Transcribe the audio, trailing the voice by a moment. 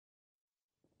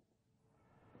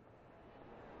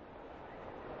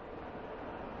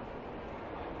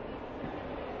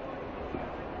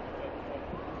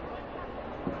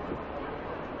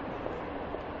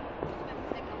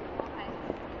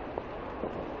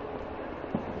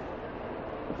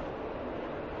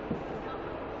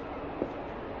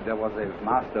There was a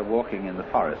master walking in the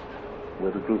forest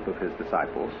with a group of his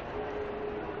disciples,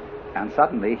 and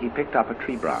suddenly he picked up a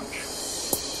tree branch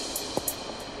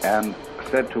and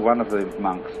said to one of the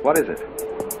monks, "What is it?"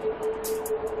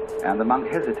 And the monk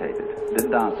hesitated,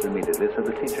 didn't answer immediately, so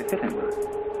the teacher hit him with it.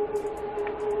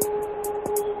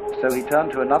 So he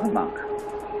turned to another monk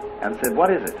and said, "What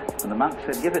is it?" And the monk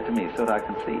said, "Give it to me so that I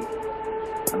can see."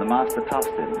 And the master tossed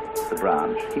him the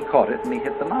branch. He caught it and he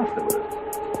hit the master with it.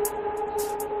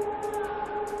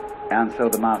 And so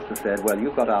the master said, "Well,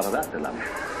 you got out of that dilemma."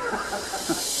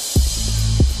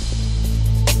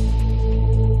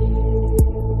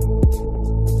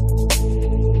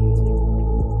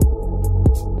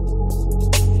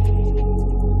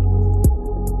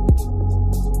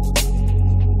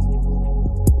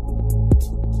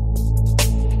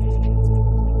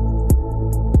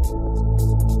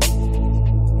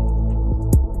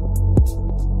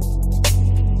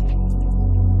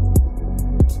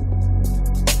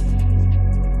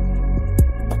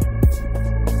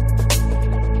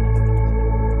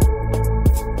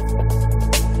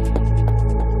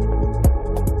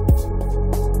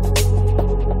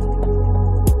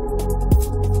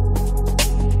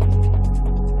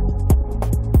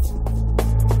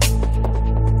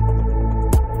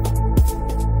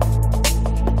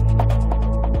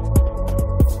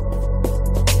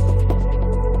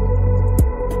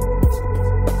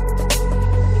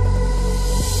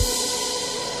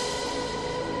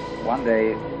 One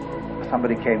day,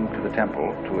 somebody came to the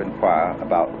temple to inquire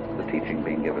about the teaching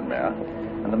being given there,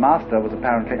 and the master was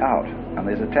apparently out, and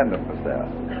his attendant was there.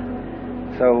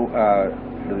 So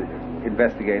the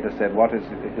investigator said, "What is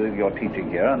your teaching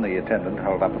here?" And the attendant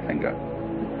held up a finger.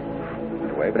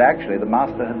 Went away, but actually the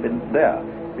master had been there.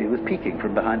 He was peeking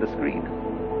from behind a screen.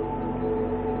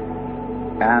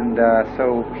 And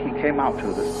so he came out to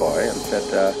this boy and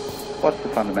said, "What's the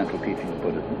fundamental teaching of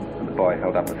Buddhism?" And the boy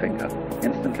held up a finger.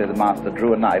 Instantly the master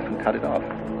drew a knife and cut it off.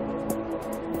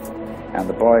 And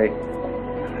the boy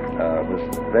was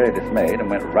very dismayed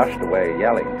and rushed away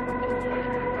yelling.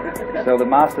 So the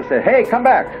master said, "Hey, come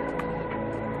back!"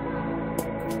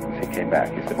 As he came back,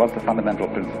 he said, "What's the fundamental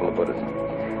principle of Buddhism?"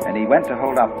 And he went to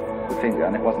hold up the finger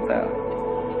and it wasn't there.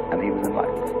 And he was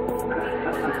enlightened.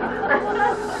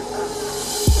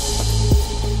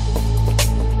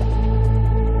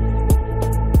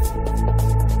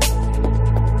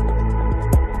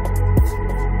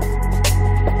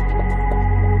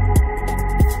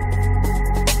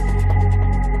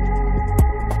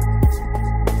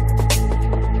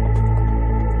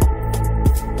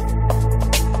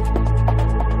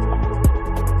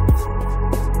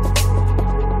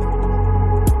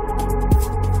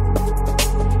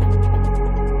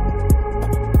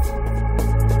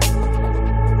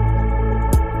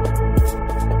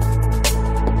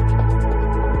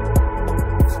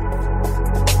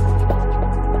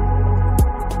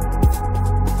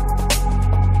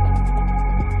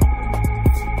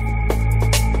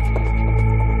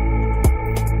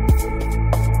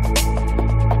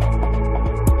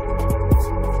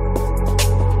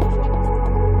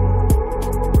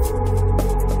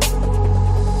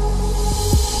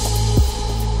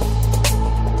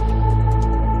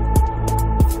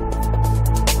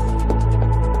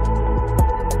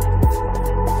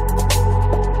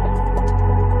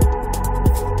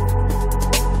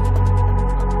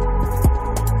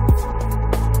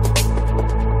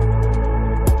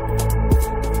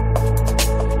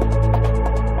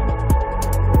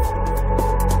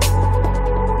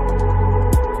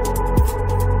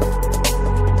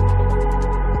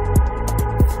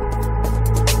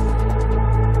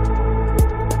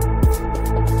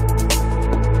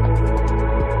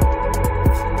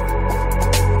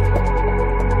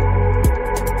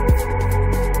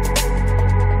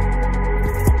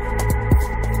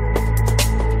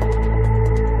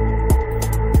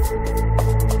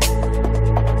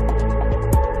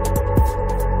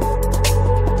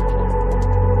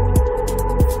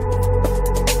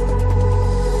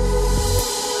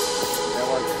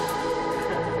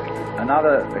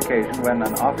 Another occasion when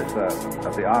an officer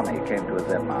of the army came to a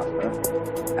Zen master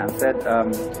and said,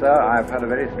 "Sir, I've heard a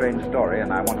very strange story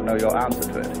and I want to know your answer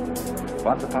to it.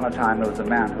 Once upon a time there was a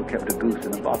man who kept a goose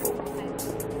in a bottle,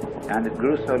 and it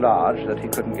grew so large that he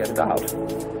couldn't get it out.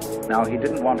 Now he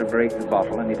didn't want to break the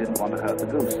bottle and he didn't want to hurt the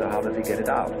goose, so how does he get it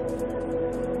out?"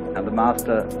 And the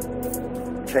master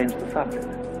changed the subject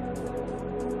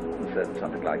and said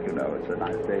something like, "It's a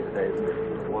nice day today, isn't it?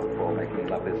 There's a waterfall making a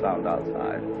lovely sound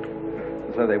outside."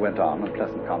 So they went on in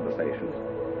pleasant conversations.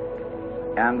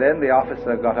 And then the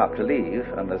officer got up to leave,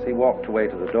 and as he walked away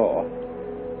to the door,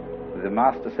 the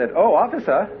master said, "Oh,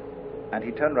 officer, And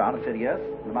he turned round and said, yes.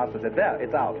 And the master said, there,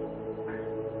 it's out.